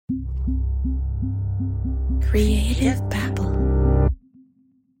Creative Babble.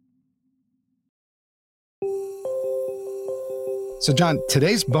 So, John,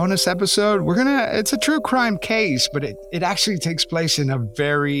 today's bonus episode, it's a true crime case, but it actually takes place in a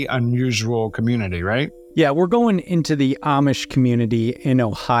very unusual community, right? Yeah, we're going into the Amish community in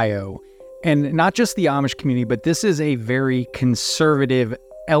Ohio. And not just the Amish community, but this is a very conservative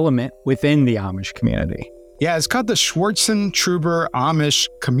element within the Amish community. Yeah, it's called the Schwarzen-Truber Amish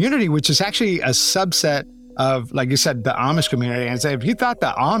community, which is actually a subset of, like you said, the Amish community. And so if you thought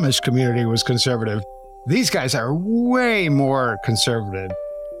the Amish community was conservative, these guys are way more conservative.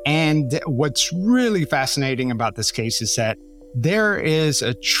 And what's really fascinating about this case is that there is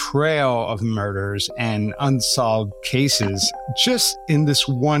a trail of murders and unsolved cases just in this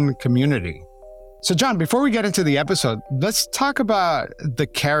one community. So, John, before we get into the episode, let's talk about the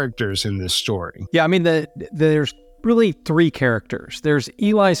characters in this story. Yeah, I mean, there's really three characters. There's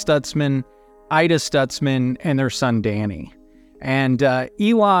Eli Stutzman, Ida Stutzman, and their son, Danny. And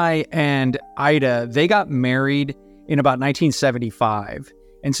Eli and Ida, they got married in about 1975.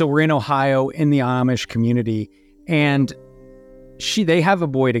 And so we're in Ohio in the Amish community. And they have a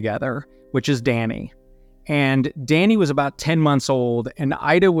boy together, which is Danny. And Danny was about 10 months old, and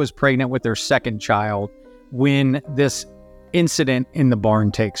Ida was pregnant with their second child when this incident in the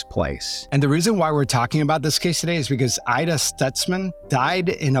barn takes place. And the reason why we're talking about this case today is because Ida Stutzman died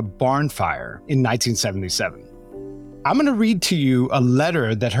in a barn fire in 1977. I'm going to read to you a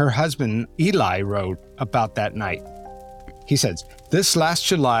letter that her husband, Eli, wrote about that night. He says, "This last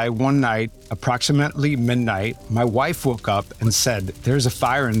July, one night, approximately midnight, my wife woke up and said, 'There's a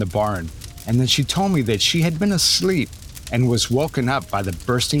fire in the barn.' And then she told me that she had been asleep and was woken up by the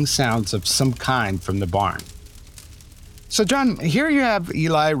bursting sounds of some kind from the barn." So, John, here you have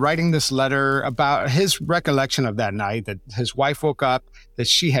Eli writing this letter about his recollection of that night, that his wife woke up, that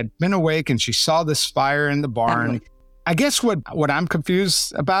she had been awake and she saw this fire in the barn. I guess what I'm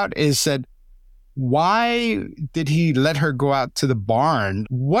confused about is that why did he let her go out to the barn?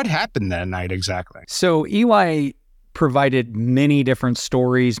 What happened that night exactly? So Eli provided many different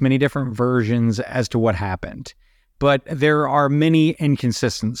stories, many different versions as to what happened, but there are many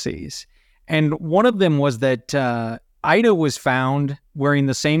inconsistencies. And one of them was that Ida was found wearing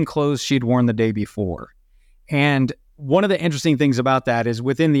the same clothes she'd worn the day before. And one of the interesting things about that is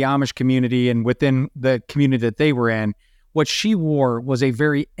within the Amish community and within the community that they were in, what she wore was a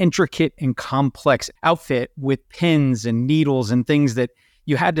very intricate and complex outfit with pins and needles and things that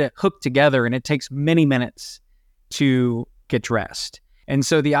you had to hook together, and it takes many minutes to get dressed. And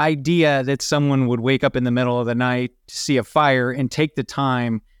so the idea that someone would wake up in the middle of the night to see a fire and take the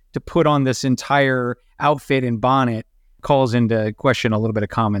time to put on this entire outfit and bonnet calls into question a little bit of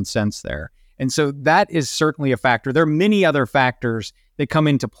common sense there. And so that is certainly a factor. There are many other factors that come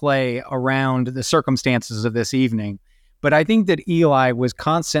into play around the circumstances of this evening. But I think that Eli was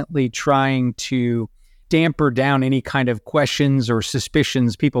constantly trying to damper down any kind of questions or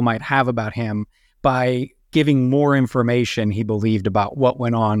suspicions people might have about him by giving more information he believed about what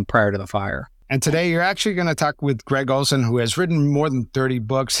went on prior to the fire. And today you're actually going to talk with Greg Olson, who has written more than 30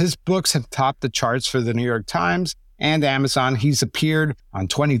 books. His books have topped the charts for the New York Times and Amazon. He's appeared on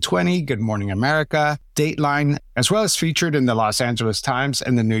 2020, Good Morning America, Dateline, as well as featured in the Los Angeles Times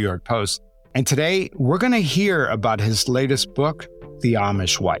and the New York Post. And today we're going to hear about his latest book, The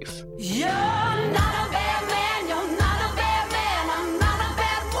Amish Wife.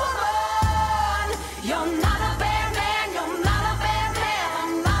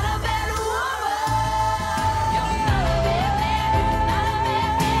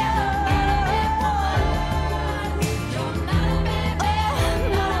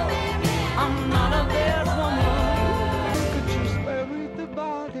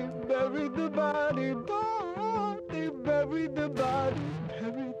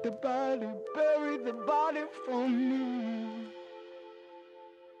 Bury the body for me.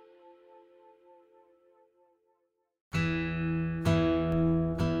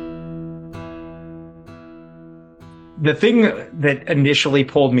 The thing that initially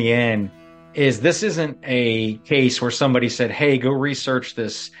pulled me in is this isn't a case where somebody said, hey, go research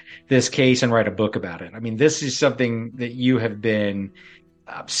this case and write a book about it. I mean, this is something that you have been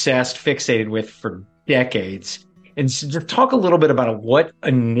obsessed, fixated with for decades. And so just talk a little bit about what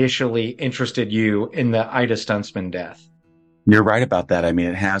initially interested you in the Ida Stutzman death. You're right about that. I mean,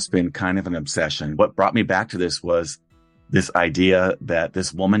 it has been kind of an obsession. What brought me back to this was this idea that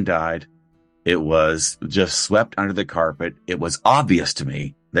this woman died. It was just swept under the carpet. It was obvious to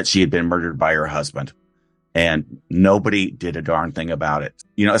me that she had been murdered by her husband, and nobody did a darn thing about it.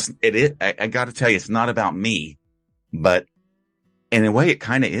 You know, I got to tell you, it's not about me, but in a way it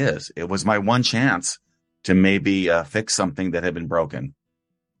kind of is. It was my one chance to maybe fix something that had been broken.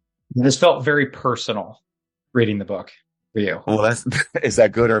 This felt very personal reading the book for you. Well, is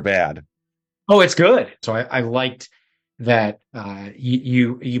that good or bad? Oh, it's good. So I liked that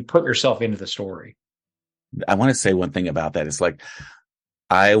you put yourself into the story. I want to say one thing about that. It's like,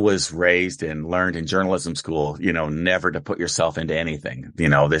 I was raised and learned in journalism school, never to put yourself into anything,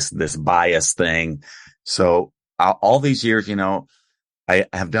 this bias thing. So all these years, I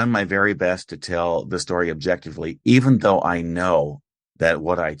have done my very best to tell the story objectively, even though I know that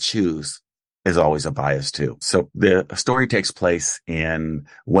what I choose is always a bias too. So the story takes place in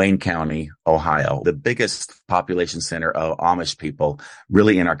Wayne County, Ohio, the biggest population center of Amish people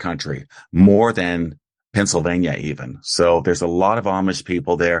really in our country, more than Pennsylvania even. So there's a lot of Amish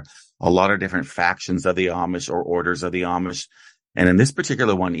people there, a lot of different factions of the Amish or orders of the Amish. And in this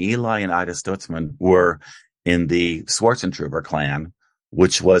particular one, Eli and Ida Stutzman were in the Schwarzentrooper clan,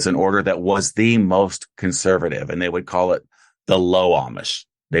 which was an order that was the most conservative, and they would call it the low Amish.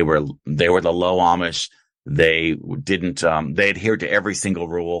 They were the low Amish. They didn't, they adhered to every single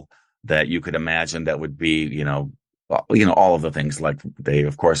rule that you could imagine that would be, all of the things. Like they,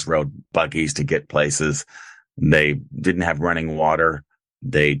 of course, rode buggies to get places. They didn't have running water.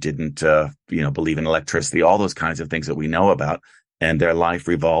 They didn't, believe in electricity, all those kinds of things that we know about. And their life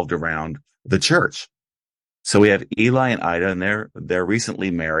revolved around the church. So we have Eli and Ida, and they're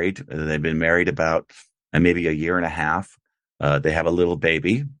recently married. They've been married about maybe a year and a half. They have a little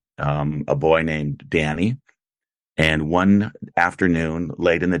baby, a boy named Danny. And one afternoon,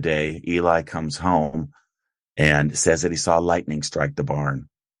 late in the day, Eli comes home and says that he saw lightning strike the barn.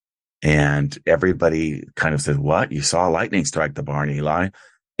 And everybody kind of said, "What? You saw lightning strike the barn, Eli?"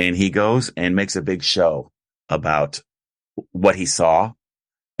 And he goes and makes a big show about what he saw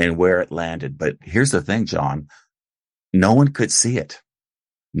and where it landed. But here's the thing, John, no one could see it.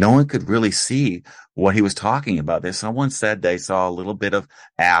 No one could really see what he was talking about. Someone said they saw a little bit of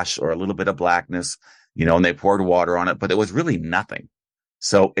ash or a little bit of blackness, and they poured water on it, but it was really nothing.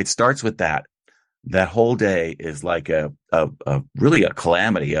 So it starts with that. That whole day is like a really a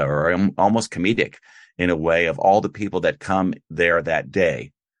calamity, or almost comedic in a way, of all the people that come there that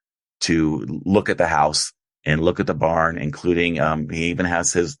day to look at the house and look at the barn, including, he even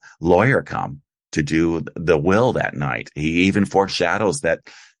has his lawyer come to do the will that night. He even foreshadows that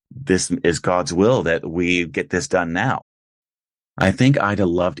this is God's will, that we get this done now. I think Ida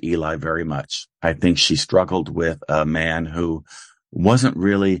loved Eli very much. I think she struggled with a man who wasn't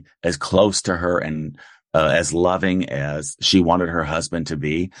really as close to her and as loving as she wanted her husband to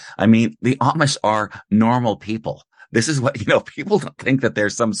be. I mean, the Amish are normal people. This is what, people don't think that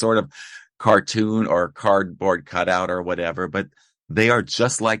there's some sort of cartoon or cardboard cutout or whatever, but they are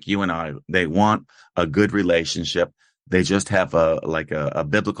just like you and I. They want a good relationship. They just have a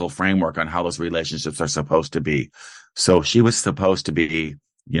biblical framework on how those relationships are supposed to be. So she was supposed to be,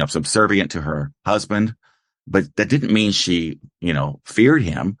 subservient to her husband, but that didn't mean she, feared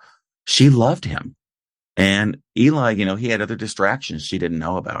him. She loved him. And Eli, he had other distractions she didn't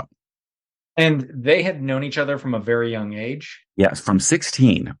know about. And they had known each other from a very young age? Yes, from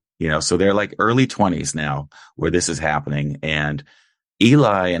 16, so they're like early 20s now where this is happening. And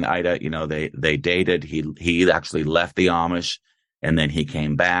Eli and Ida, they dated. He actually left the Amish, and then he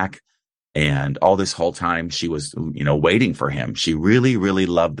came back. And all this whole time she was, waiting for him. She really, really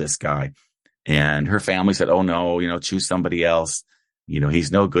loved this guy. And her family said, "Oh no, choose somebody else.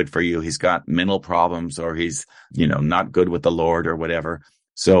 He's no good for you. He's got mental problems, or he's, not good with the Lord or whatever."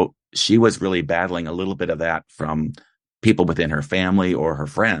 So she was really battling a little bit of that from people within her family or her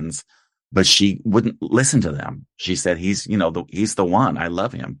friends, but she wouldn't listen to them. She said, he's the one. I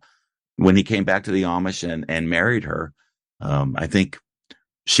love him. When he came back to the Amish and married her, I think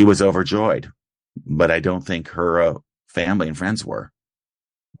she was overjoyed, but I don't think her family and friends were.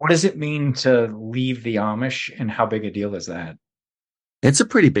 What does it mean to leave the Amish, and how big a deal is that? It's a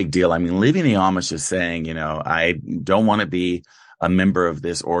pretty big deal. I mean, leaving the Amish is saying, I don't want to be a member of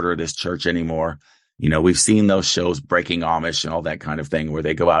this order, this church anymore. We've seen those shows, Breaking Amish and all that kind of thing, where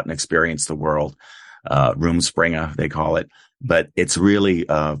they go out and experience the world. Rumspringa, they call it. But it's really,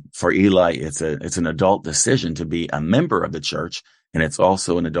 for Eli, it's an adult decision to be a member of the church. And it's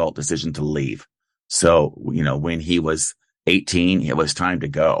also an adult decision to leave. So, when he was 18, it was time to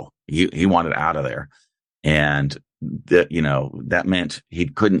go. He wanted out of there. And that meant he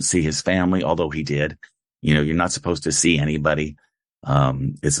couldn't see his family, although he did. You're not supposed to see anybody.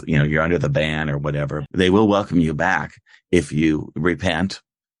 It's, you're under the ban or whatever. They will welcome you back if you repent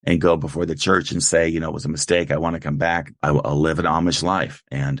and go before the church and say, it was a mistake. I want to come back. I'll live an Amish life.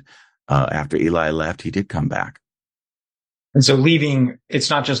 And after Eli left, he did come back. And so it's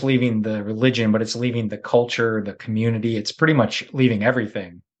not just leaving the religion, but it's leaving the culture, the community. It's pretty much leaving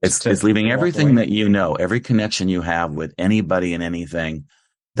everything. It's leaving to walk everything away. that you know, every connection you have with anybody and anything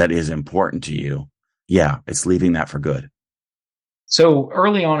that is important to you. Yeah, it's leaving that for good. So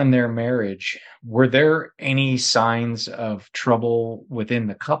early on in their marriage, were there any signs of trouble within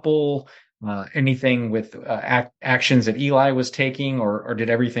the couple? Anything with actions that Eli was taking, or did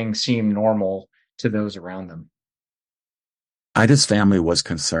everything seem normal to those around them? Ida's family was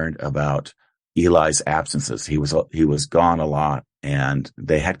concerned about Eli's absences. He was gone a lot, and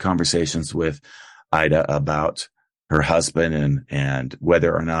they had conversations with Ida about her husband and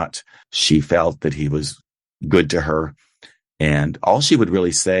whether or not she felt that he was good to her. And all she would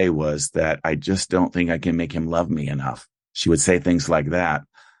really say was that I just don't think I can make him love me enough. She would say things like that.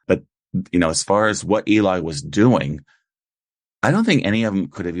 But, as far as what Eli was doing, I don't think any of them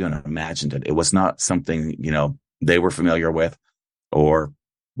could have even imagined it. It was not something, they were familiar with or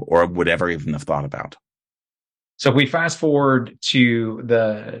would ever even have thought about. So if we fast forward to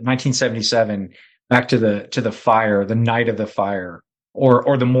the 1977, back to the fire, the night of the fire,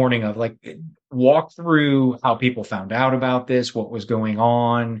 or the morning of, like, walk through how people found out about this, what was going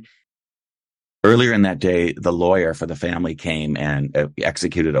on. Earlier in that day, the lawyer for the family came and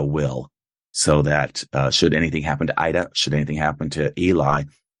executed a will so that should anything happen to Ida, should anything happen to Eli,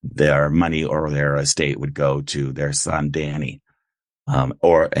 their money or their estate would go to their son, Danny, and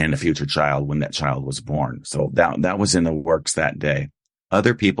a future child when that child was born. So that was in the works that day.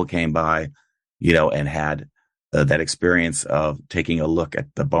 Other people came by, and had that experience of taking a look at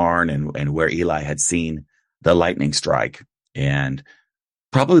the barn and where Eli had seen the lightning strike. And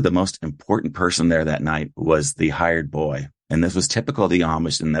probably the most important person there that night was the hired boy. And this was typical of the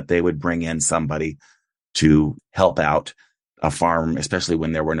Amish in that they would bring in somebody to help out a farm, especially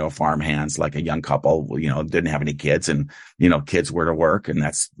when there were no farm hands, like a young couple, didn't have any kids and, kids were to work. And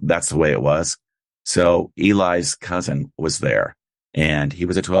that's the way it was. So Eli's cousin was there, and he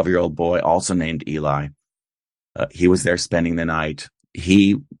was a 12-year-old boy also named Eli. He was there spending the night.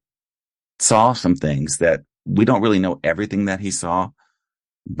 He saw some things that we don't really know everything that he saw,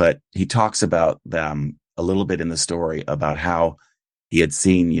 but he talks about them a little bit in the story about how he had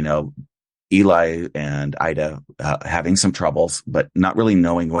seen, Eli and Ida having some troubles, but not really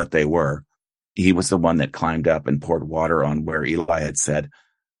knowing what they were. He was the one that climbed up and poured water on where Eli had said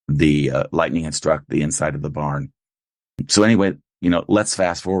the lightning had struck the inside of the barn. So anyway, let's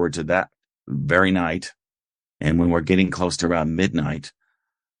fast forward to that very night. And when we're getting close to around midnight,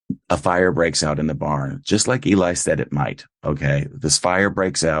 a fire breaks out in the barn, just like Eli said it might. Okay. This fire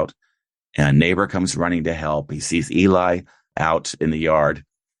breaks out and a neighbor comes running to help. He sees Eli out in the yard,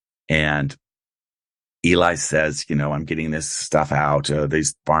 and Eli says, I'm getting this stuff out,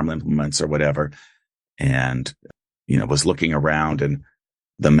 these farm implements or whatever. And, was looking around, and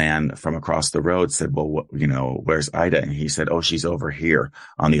the man from across the road said, well, where's Ida? And he said, oh, she's over here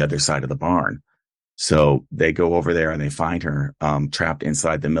on the other side of the barn. So they go over there and they find her trapped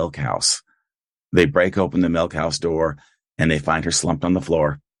inside the milk house. They break open the milk house door and they find her slumped on the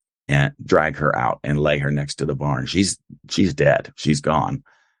floor and drag her out and lay her next to the barn. She's dead. She's gone.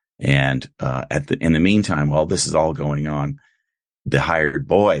 And in the meantime, while this is all going on, the hired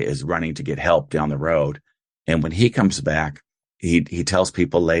boy is running to get help down the road. And when he comes back, he tells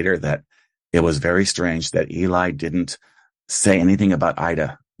people later that it was very strange that Eli didn't say anything about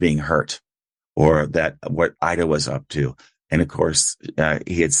Ida being hurt or that what Ida was up to. And of course,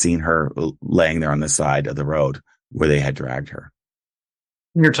 he had seen her laying there on the side of the road where they had dragged her.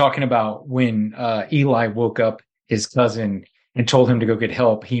 You're talking about when Eli woke up his cousin and told him to go get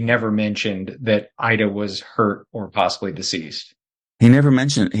help. He never mentioned that Ida was hurt or possibly deceased. He never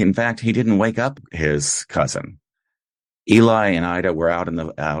mentioned. In fact, he didn't wake up his cousin. Eli and Ida were out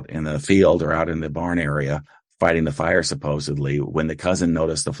in the field or out in the barn area fighting the fire, supposedly, when the cousin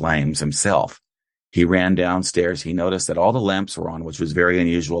noticed the flames himself. He ran downstairs. He noticed that all the lamps were on, which was very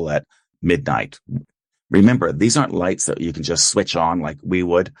unusual at midnight. Remember, these aren't lights that you can just switch on like we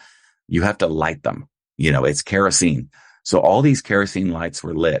would. You have to light them. It's kerosene. So all these kerosene lights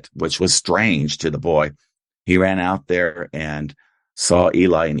were lit, which was strange to the boy. He ran out there and saw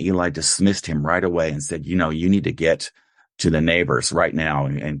Eli, and Eli dismissed him right away and said, you need to get to the neighbors right now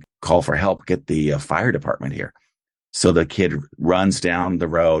and call for help, get the fire department here. So the kid runs down the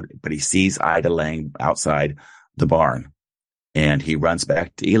road, but he sees Ida laying outside the barn, and he runs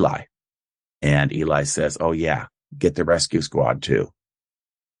back to Eli. And Eli says, oh yeah, get the rescue squad too.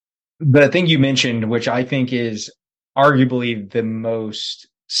 The thing you mentioned, which I think is arguably the most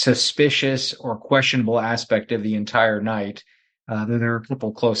suspicious or questionable aspect of the entire night, there are a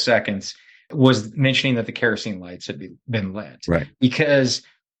couple close seconds. was mentioning that the kerosene lights had been lit. Right. Because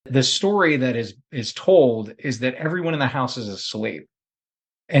the story that is told is that everyone in the house is asleep.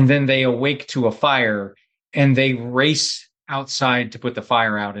 And then they awake to a fire and they race outside to put the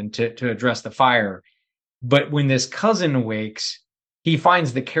fire out and to address the fire. But when this cousin awakes, he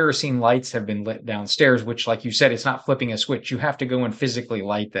finds the kerosene lights have been lit downstairs, which, like you said, it's not flipping a switch. You have to go and physically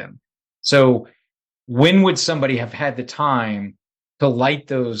light them. So when would somebody have had the time to light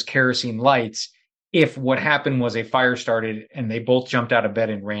those kerosene lights if what happened was a fire started and they both jumped out of bed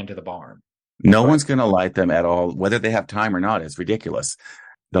and ran to the barn? No one's going to light them at all, whether they have time or not. It's ridiculous.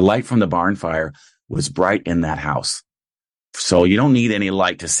 The light from the barn fire was bright in that house. So you don't need any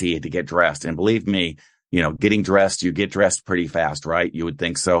light to see it to get dressed. And believe me, getting dressed, you get dressed pretty fast, right? You would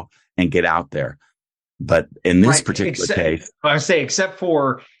think so, and get out there. But in this particular case, I would say, except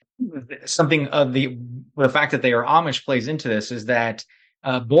for something of the fact that they are Amish plays into this, is that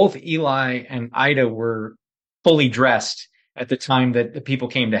both Eli and Ida were fully dressed at the time that the people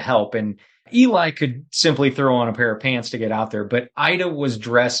came to help. And Eli could simply throw on a pair of pants to get out there, but Ida was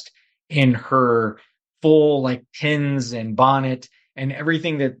dressed in her full pins and bonnet and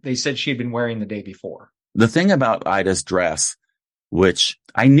everything that they said she had been wearing the day before. The thing about Ida's dress, which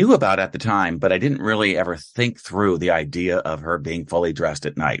I knew about at the time, but I didn't really ever think through the idea of her being fully dressed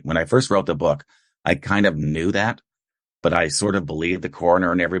at night. When I first wrote the book, I kind of knew that, but I sort of believed the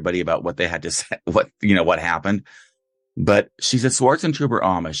coroner and everybody about what they had to say, what happened. But she's a Swartz and Trooper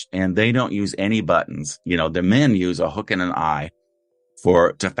Amish, and they don't use any buttons. The men use a hook and an eye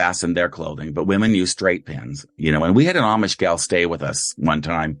to fasten their clothing, but women use straight pins. And we had an Amish gal stay with us one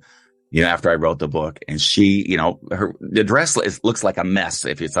time, after I wrote the book, and she, the dress looks like a mess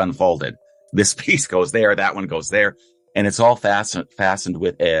if it's unfolded. This piece goes there, that one goes there, and it's all fastened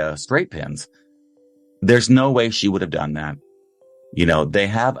with straight pins. There's no way she would have done that. They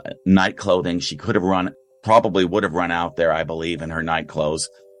have night clothing. She probably would have run out there, I believe, in her night clothes,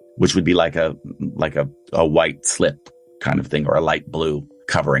 which would be like a white slip kind of thing, or a light blue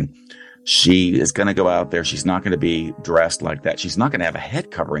covering. She is going to go out there. She's not going to be dressed like that. She's not going to have a head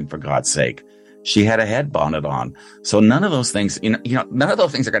covering, for God's sake. She had a head bonnet on. So none of those things, none of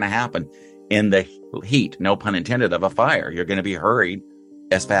those things are going to happen in the heat, no pun intended, of a fire. You're going to be hurried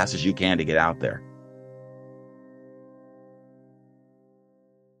as fast as you can to get out there.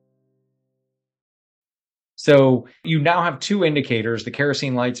 So you now have two indicators, the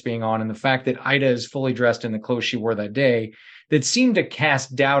kerosene lights being on and the fact that Ida is fully dressed in the clothes she wore that day, that seemed to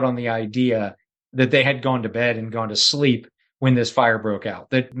cast doubt on the idea that they had gone to bed and gone to sleep when this fire broke out,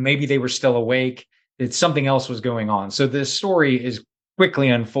 that maybe they were still awake, that something else was going on. So this story is quickly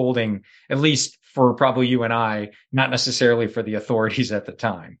unfolding, at least for probably you and I, not necessarily for the authorities at the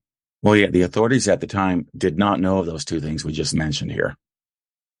time. Well, yeah, the authorities at the time did not know of those two things we just mentioned here.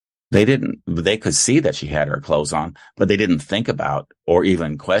 They could see that she had her clothes on, but they didn't think about or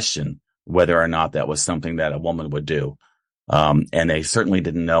even question whether or not that was something that a woman would do. And they certainly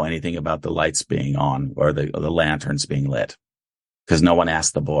didn't know anything about the lights being on or the lanterns being lit, because no one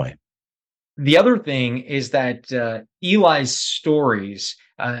asked the boy. The other thing is that Eli's stories,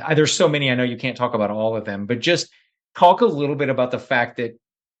 there's so many, I know you can't talk about all of them, but just talk a little bit about the fact that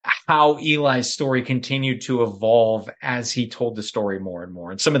how Eli's story continued to evolve as he told the story more and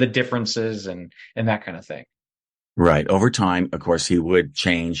more, and some of the differences and that kind of thing. Right. Over time, of course, he would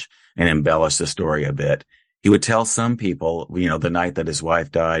change and embellish the story a bit. He would tell some people, the night that his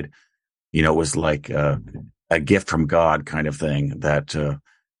wife died, it was like a gift from God kind of thing, that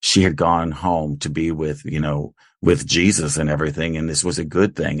she had gone home to be with Jesus and everything. And this was a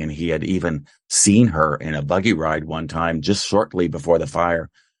good thing. And he had even seen her in a buggy ride one time, just shortly before the fire,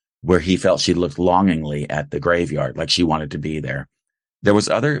 where he felt she looked longingly at the graveyard, like she wanted to be there. There was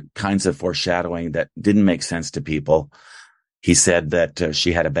other kinds of foreshadowing that didn't make sense to people. He said that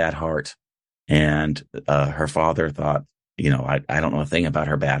she had a bad heart, and her father thought, I don't know a thing about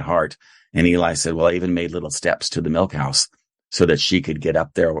her bad heart. And Eli said, well, I even made little steps to the milk house so that she could get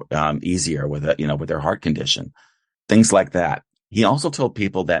up there easier with with her heart condition, things like that. He also told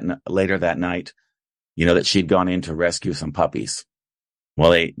people that later that night, that she'd gone in to rescue some puppies.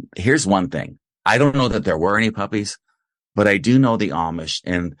 Well, here's one thing. I don't know that there were any puppies, but I do know the Amish,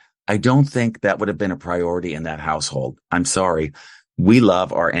 and I don't think that would have been a priority in that household. I'm sorry. We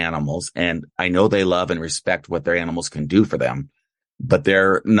love our animals, and I know they love and respect what their animals can do for them, but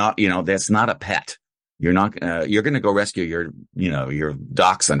they're not, that's not a pet. You're not, you're going to go rescue your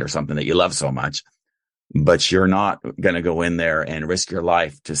dachshund or something that you love so much, but you're not going to go in there and risk your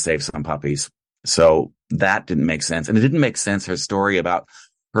life to save some puppies. So that didn't make sense. And it didn't make sense, her story about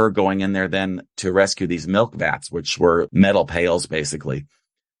her going in there then to rescue these milk vats, which were metal pails, basically.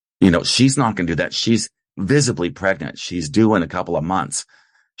 She's not going to do that. She's visibly pregnant. She's due in a couple of months.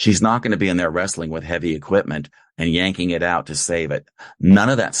 She's not going to be in there wrestling with heavy equipment and yanking it out to save it. None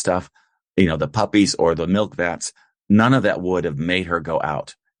of that stuff, the puppies or the milk vats, none of that would have made her go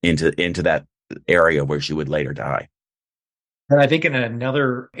out into that area where she would later die. And I think in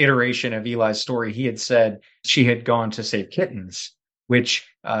another iteration of Eli's story, he had said she had gone to save kittens, which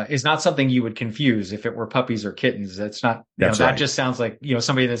is not something you would confuse if it were puppies or kittens. That's not, That's that right. just sounds like,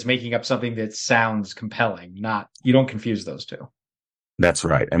 somebody that's making up something that sounds compelling. You don't confuse those two. That's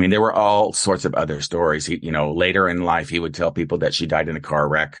right. I mean, there were all sorts of other stories. Later in life, he would tell people that she died in a car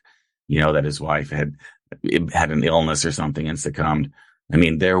wreck, that his wife had an illness or something and succumbed. I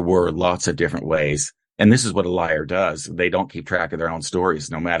mean, there were lots of different ways. And this is what a liar does. They don't keep track of their own stories,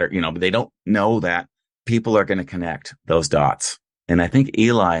 no matter, but they don't know that people are going to connect those dots. And I think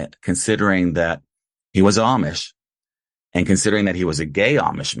Eli, considering that he was Amish and considering that he was a gay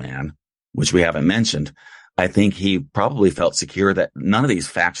Amish man, which we haven't mentioned, I think he probably felt secure that none of these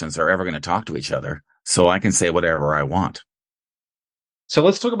factions are ever going to talk to each other. So I can say whatever I want. So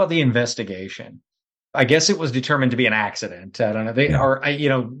let's talk about the investigation. I guess it was determined to be an accident. I don't know. They are,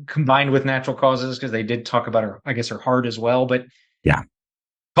 combined with natural causes, because they did talk about her heart as well. But yeah,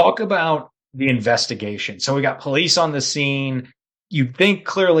 talk about the investigation. So we got police on the scene. You'd think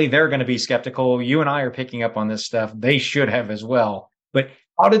clearly they're going to be skeptical. You and I are picking up on this stuff. They should have as well. But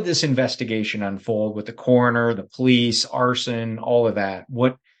how did this investigation unfold with the coroner, the police, arson, all of that?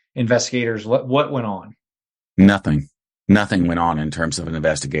 What investigators, what went on? Nothing went on in terms of an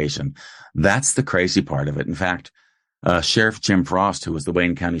investigation. That's the crazy part of it. In fact, Sheriff Jim Frost, who was the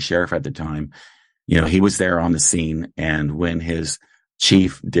Wayne County Sheriff at the time, he was there on the scene. And when his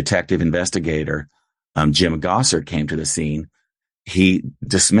chief detective investigator, Jim Gossard, came to the scene, he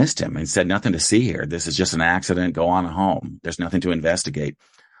dismissed him and said, nothing to see here. This is just an accident. Go on home. There's nothing to investigate.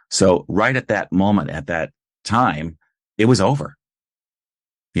 So right at that moment, at that time, it was over.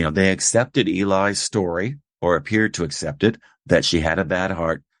 They accepted Eli's story, or appeared to accept it, that she had a bad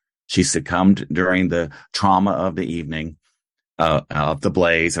heart. She succumbed during the trauma of the evening, of the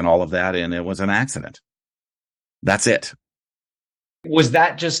blaze and all of that, and it was an accident. That's it. Was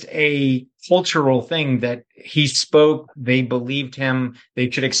that just a cultural thing that he spoke, they believed him,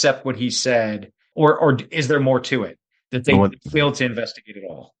 they should accept what he said? Or is there more to it that they failed to investigate at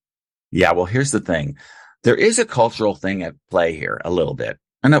all? Yeah, well, here's the thing. There is a cultural thing at play here a little bit,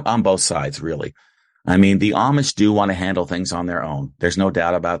 and on both sides, really. I mean, the Amish do want to handle things on their own. There's no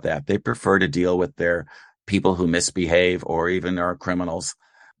doubt about that. They prefer to deal with their people who misbehave or even are criminals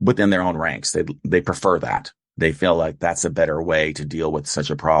within their own ranks. They prefer that. They feel like that's a better way to deal with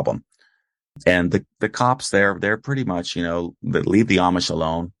such a problem. And the cops there, they're pretty much, they leave the Amish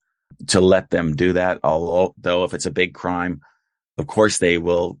alone to let them do that. Although if it's a big crime, of course they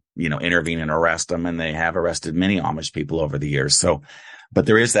will, intervene and arrest them. And they have arrested many Amish people over the years. So, but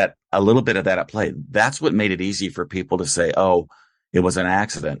there is a little bit of that at play. That's what made it easy for people to say, oh, it was an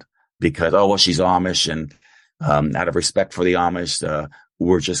accident because, oh, well, she's Amish. And out of respect for the Amish,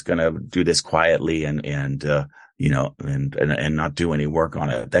 we're just going to do this quietly and not do any work on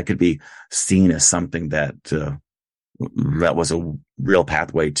it. That could be seen as something that was a real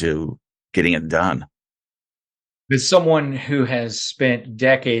pathway to getting it done. As someone who has spent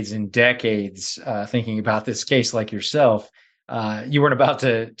decades and decades thinking about this case like yourself, you weren't about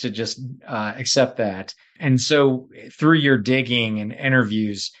to just accept that. And so through your digging and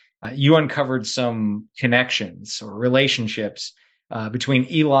interviews, you uncovered some connections or relationships between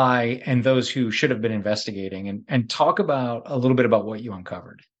Eli and those who should have been investigating, and talk about a little bit about what you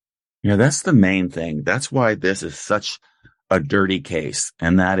uncovered. Yeah, that's the main thing. That's why this is such a dirty case.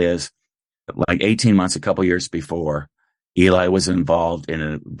 And that is, like 18 months, a couple years before, Eli was involved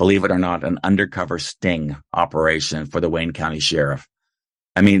in, believe it or not, an undercover sting operation for the Wayne County Sheriff.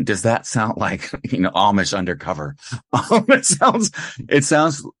 I mean, does that sound like, Amish undercover? It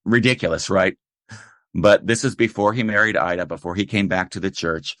sounds ridiculous, right? But this is before he married Ida, before he came back to the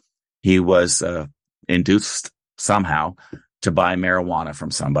church. He was induced somehow to buy marijuana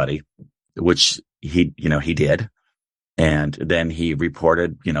from somebody, which he did. And then he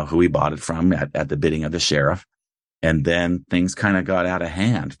reported, who he bought it from at the bidding of the sheriff. And then things kind of got out of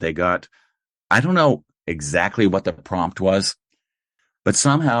hand. I don't know exactly what the prompt was, but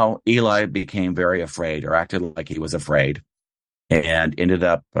somehow Eli became very afraid, or acted like he was afraid, and ended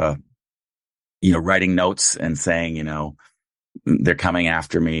up, writing notes and saying, they're coming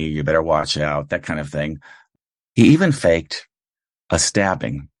after me. You better watch out, that kind of thing. He even faked a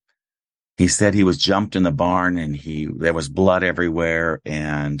stabbing. He said he was jumped in the barn and there was blood everywhere,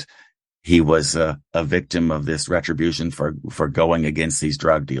 and he was a victim of this retribution for going against these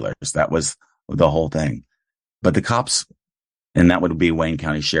drug dealers. That was the whole thing. But the cops, and that would be Wayne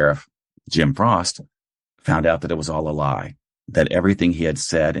County Sheriff Jim Frost, found out that it was all a lie, that everything he had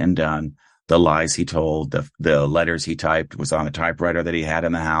said and done, the lies he told, the letters he typed was on a typewriter that he had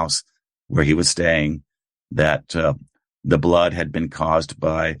in the house where he was staying, that the blood had been caused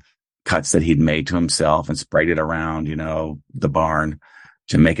by cuts that he'd made to himself and sprayed it around, the barn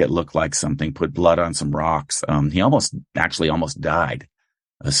to make it look like something, put blood on some rocks. He almost died.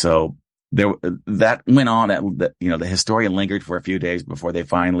 So that went on. The historian lingered for a few days before they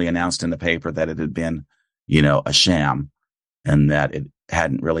finally announced in the paper that it had been, a sham and that it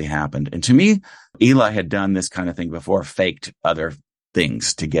hadn't really happened. And to me, Eli had done this kind of thing before, faked other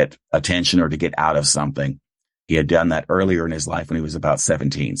things to get attention or to get out of something. He had done that earlier in his life when he was about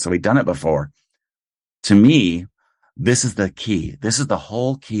 17. So he'd done it before. To me, this is the key. This is the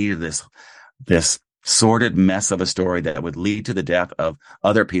whole key to this sordid mess of a story that would lead to the death of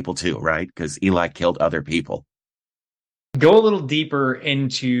other people too, right? Because Eli killed other people. Go a little deeper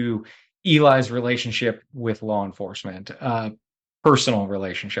into Eli's relationship with law enforcement, personal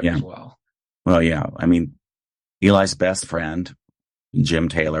relationship as well. Well, yeah. I mean, Eli's best friend, Jim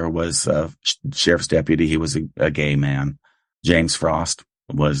Taylor, was a sheriff's deputy. He was a gay man. James Frost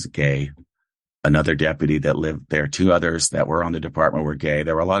was gay. Another deputy that lived there. Two others that were on the department were gay.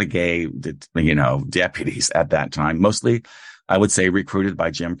 There were a lot of gay, deputies at that time. Mostly, I would say, recruited by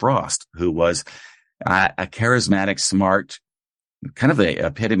Jim Frost, who was a charismatic, smart, kind of the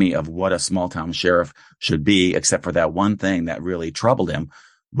epitome of what a small town sheriff should be, except for that one thing that really troubled him,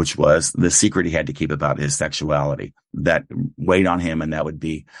 which was the secret he had to keep about his sexuality that weighed on him. And that would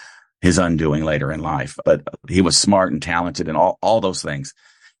be his undoing later in life. But he was smart and talented and all those things.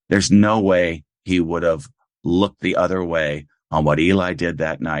 There's no way he would have looked the other way on what Eli did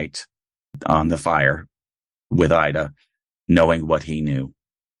that night on the fire with Ida, knowing what he knew.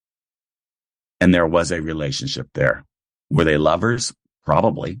 And there was a relationship there. Were they lovers?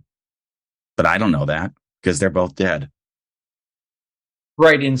 Probably. But I don't know that because they're both dead.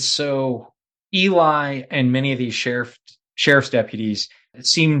 Right. And so Eli and many of these sheriff's deputies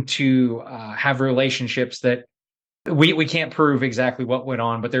seem to have relationships that we can't prove exactly what went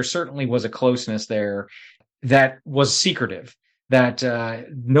on, but there certainly was a closeness there that was secretive, that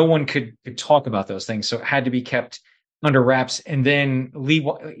no one could talk about those things. So it had to be kept under wraps. And then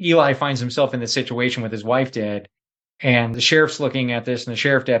Eli finds himself in this situation with his wife dead, and the sheriff's looking at this and the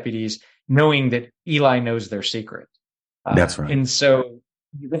sheriff deputies knowing that Eli knows their secret. That's right. And so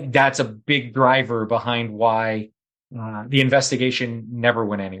that's a big driver behind why the investigation never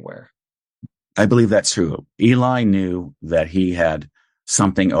went anywhere. I believe that's true. Eli knew that he had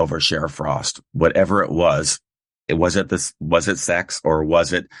something over Sheriff Frost, whatever it was. Was it sex, or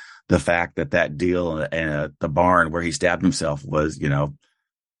was it the fact that deal at the barn where he stabbed himself was,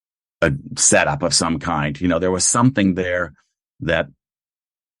 a setup of some kind? There was something there that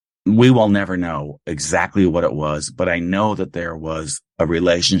we will never know exactly what it was, but I know that there was a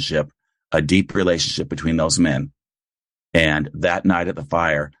relationship, a deep relationship between those men. And that night at the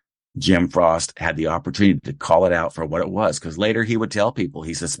fire, Jim Frost had the opportunity to call it out for what it was, because later he would tell people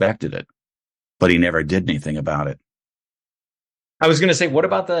he suspected it, but he never did anything about it. I was going to say, what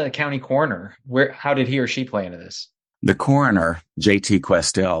about the county coroner? How did he or she play into this? The coroner, J.T.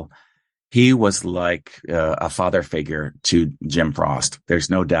 Questel, he was like a father figure to Jim Frost. There's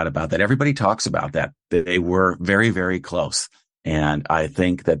no doubt about that. Everybody talks about that. They were very, very close. And I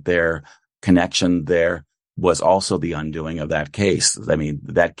think that their connection there was also the undoing of that case. I mean,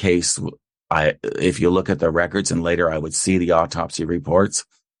 that case, if you look at the records, and later I would see the autopsy reports,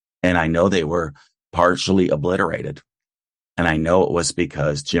 and I know they were partially obliterated. And I know it was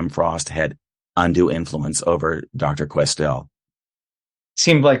because Jim Frost had undue influence over Dr. Questel.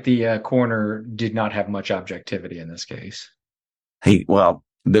 Seemed like the coroner did not have much objectivity in this case. Yeah,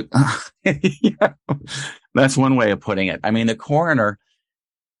 that's one way of putting it. I mean, the coroner,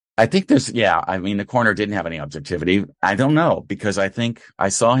 the coroner didn't have any objectivity. I don't know, because I think I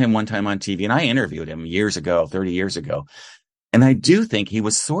saw him one time on TV, and I interviewed him 30 years ago. And I do think he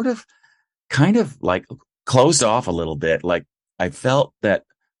was kind of like closed off a little bit. Like, I felt that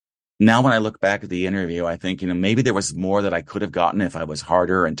now when I look back at the interview, I think, maybe there was more that I could have gotten if I was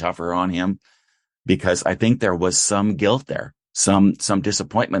harder and tougher on him, because I think there was some guilt there, some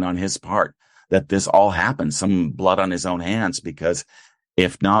disappointment on his part that this all happened, some blood on his own hands, because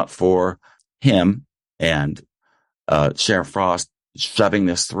if not for him and Sheriff Frost shoving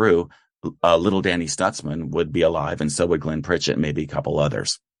this through, little Danny Stutzman would be alive, and so would Glenn Pritchett and maybe a couple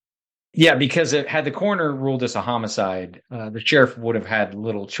others. Yeah, because had the coroner ruled this a homicide, the sheriff would have had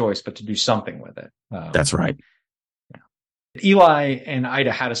little choice but to do something with it. That's right. Eli and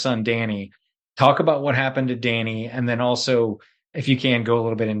Ida had a son, Danny. Talk about what happened to Danny, and then also, if you can, go a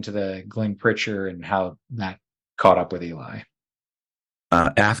little bit into the Glenn Pritchard and how that caught up with Eli.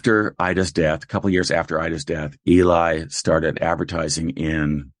 After Ida's death, a couple of years after Ida's death, Eli started advertising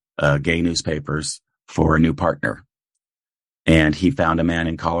in gay newspapers for a new partner. And he found a man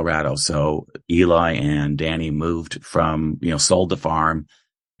in Colorado. So Eli and Danny moved from, sold the farm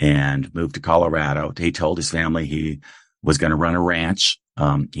and moved to Colorado. He told his family he was going to run a ranch.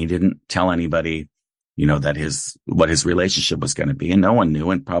 He didn't tell anybody, that what his relationship was going to be. And no one knew,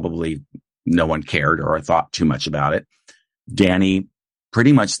 and probably no one cared or thought too much about it. Danny,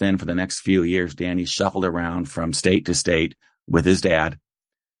 pretty much then for the next few years, Danny shuffled around from state to state with his dad.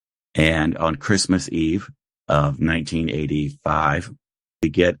 And on Christmas Eve of 1985, we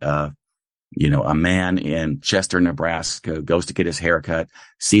get, a man in Chester, Nebraska, goes to get his haircut,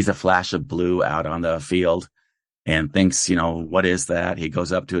 sees a flash of blue out on the field and thinks, what is that? He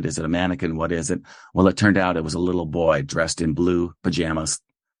goes up to it. Is it a mannequin? What is it? Well, it turned out it was a little boy dressed in blue pajamas,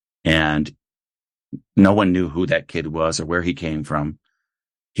 and no one knew who that kid was or where he came from.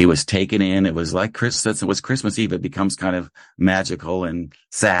 He was taken in. It was like Christmas. It was Christmas Eve. It becomes kind of magical and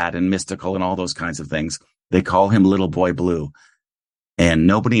sad and mystical and all those kinds of things. They call him Little Boy Blue, and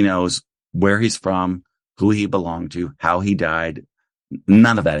nobody knows where he's from, who he belonged to, how he died.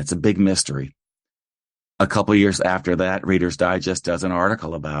 None of that. It's a big mystery. A couple of years after that, Reader's Digest does an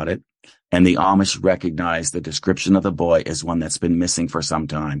article about it, and the Amish recognize the description of the boy as one that's been missing for some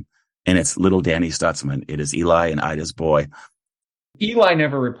time. And it's little Danny Stutzman. It is Eli and Ida's boy. Eli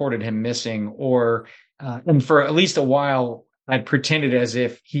never reported him missing, and for at least a while, I'd pretended as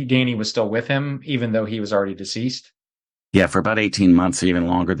if Danny was still with him, even though he was already deceased. Yeah, for about 18 months, even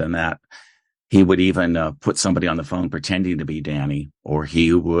longer than that. He would even put somebody on the phone pretending to be Danny, or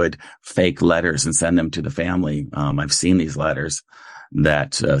he would fake letters and send them to the family. I've seen these letters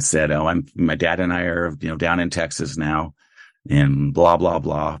that said, my dad and I are, down in Texas now, and blah, blah,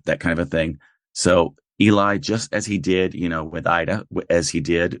 blah, that kind of a thing. So Eli, just as he did, with Ida, as he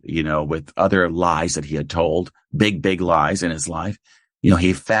did, with other lies that he had told, big lies in his life,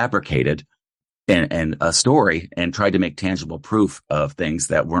 he fabricated and a story and tried to make tangible proof of things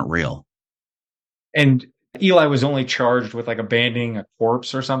that weren't real. And Eli was only charged with like abandoning a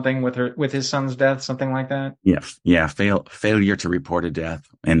corpse or something with his son's death, something like that. Yeah. Failure to report a death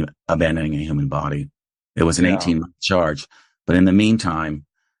and abandoning a human body. It was an 18-month charge. But in the meantime,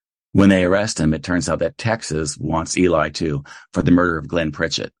 when they arrest him, it turns out that Texas wants Eli too for the murder of Glenn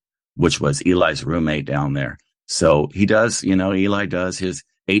Pritchett, which was Eli's roommate down there. So he does, Eli does his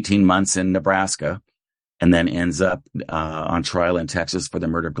 18 months in Nebraska, and then ends up on trial in Texas for the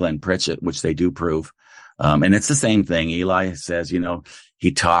murder of Glenn Pritchett, which they do prove. And it's the same thing. Eli says,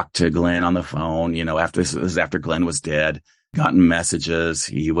 he talked to Glenn on the phone, after Glenn was dead, gotten messages.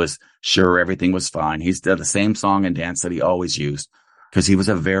 He was sure everything was fine. He's done the same song and dance that he always used because he was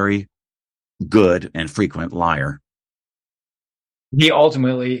a very good and frequent liar. He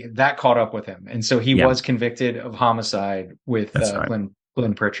ultimately, that caught up with him. And so he was convicted of homicide with right.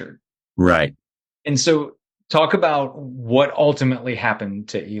 Glenn Pritchard. Right. And so talk about what ultimately happened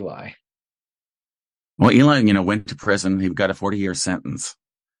to Eli. Well, Eli, went to prison. He got a 40-year sentence.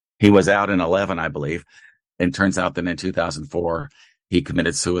 He was out in 11, I believe. And turns out that in 2004, he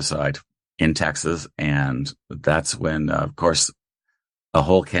committed suicide in Texas. And that's when, of course, a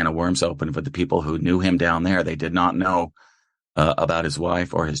whole can of worms opened for the people who knew him down there. They did not know about his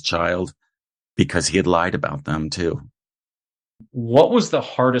wife or his child because he had lied about them too. What was the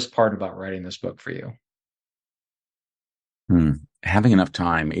hardest part about writing this book for you? Having enough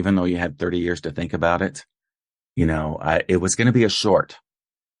time, even though you had 30 years to think about it, it was going to be a short.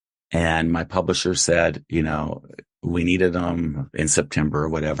 And my publisher said, we needed them in September or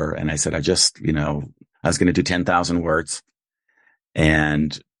whatever. And I said, I was going to do 10,000 words.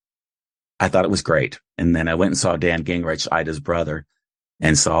 And I thought it was great. And then I went and saw Dan Gingrich, Ida's brother,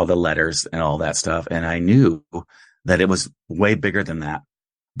 and saw the letters and all that stuff. And I knew that it was way bigger than that,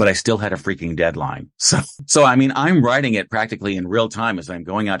 but I still had a freaking deadline. So I'm writing it practically in real time as I'm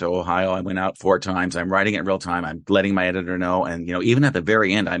going out to Ohio. I went out 4 times. I'm writing it in real time. I'm letting my editor know. And, even at the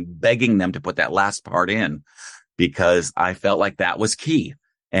very end, I'm begging them to put that last part in because I felt like that was key.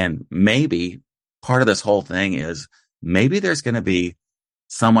 And maybe part of this whole thing is maybe there's going to be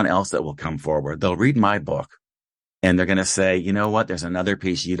someone else that will come forward. They'll read my book and they're going to say, you know what? There's another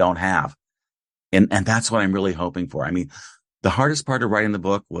piece you don't have. And that's what I'm really hoping for. The hardest part of writing the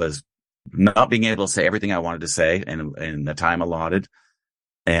book was not being able to say everything I wanted to say in the time allotted.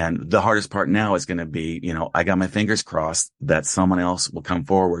 And the hardest part now is going to be, I got my fingers crossed that someone else will come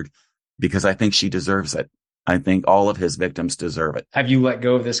forward because I think she deserves it. I think all of his victims deserve it. Have you let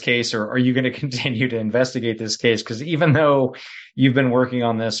go of this case, or are you going to continue to investigate this case? Because even though you've been working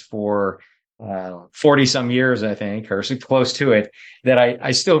on this for 40 some years, I think, or so close to it, that I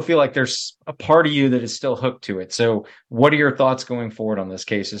still feel like there's a part of you that is still hooked to it. So what are your thoughts going forward on this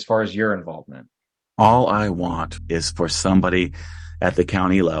case as far as your involvement? All I want is for somebody at the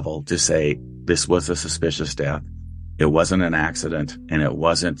county level to say this was a suspicious death. It wasn't an accident and it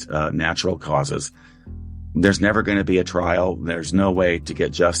wasn't natural causes. There's never going to be a trial. There's no way to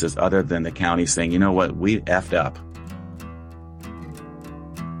get justice other than the county saying, you know what, we effed up.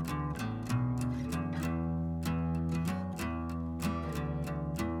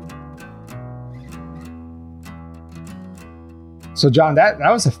 So, John, that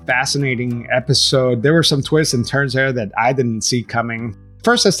was a fascinating episode. There were some twists and turns there that I didn't see coming.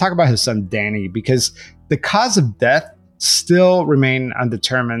 First, let's talk about his son, Danny, because the cause of death still remain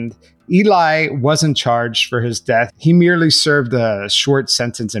undetermined. Eli wasn't charged for his death. He merely served a short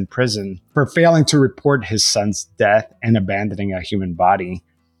sentence in prison for failing to report his son's death and abandoning a human body.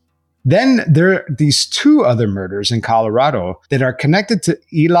 Then there are these two other murders in Colorado that are connected to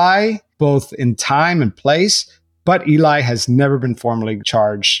Eli, both in time and place, but Eli has never been formally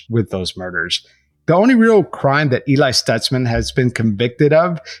charged with those murders. The only real crime that Eli Stutzman has been convicted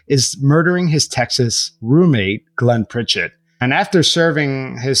of is murdering his Texas roommate, Glenn Pritchett. And after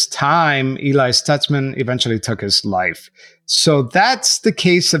serving his time, Eli Stutzman eventually took his life. So that's the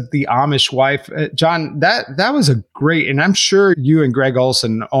case of the Amish wife. John, that was a great, and I'm sure you and Greg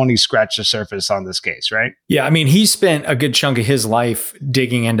Olson only scratched the surface on this case, right? Yeah, I mean, he spent a good chunk of his life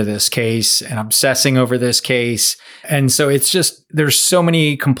digging into this case and obsessing over this case. And so it's just, there's so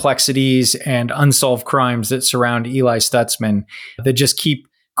many complexities and unsolved crimes that surround Eli Stutzman that just keep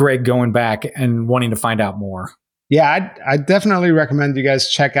Greg going back and wanting to find out more. Yeah, I definitely recommend you guys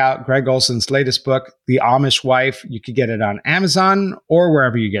check out Greg Olson's latest book, The Amish Wife. You could get it on Amazon or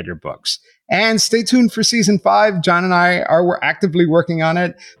wherever you get your books. And stay tuned for season 5. John and I we're actively working on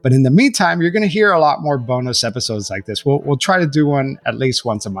it. But in the meantime, you're going to hear a lot more bonus episodes like this. We'll try to do one at least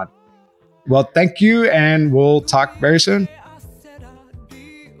once a month. Well, thank you, and we'll talk very soon.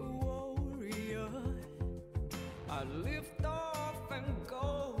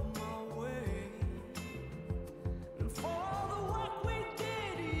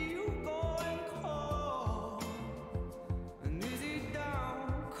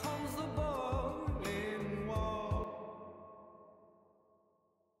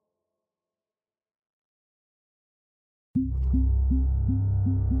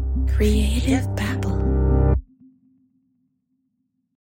 Creative Babble.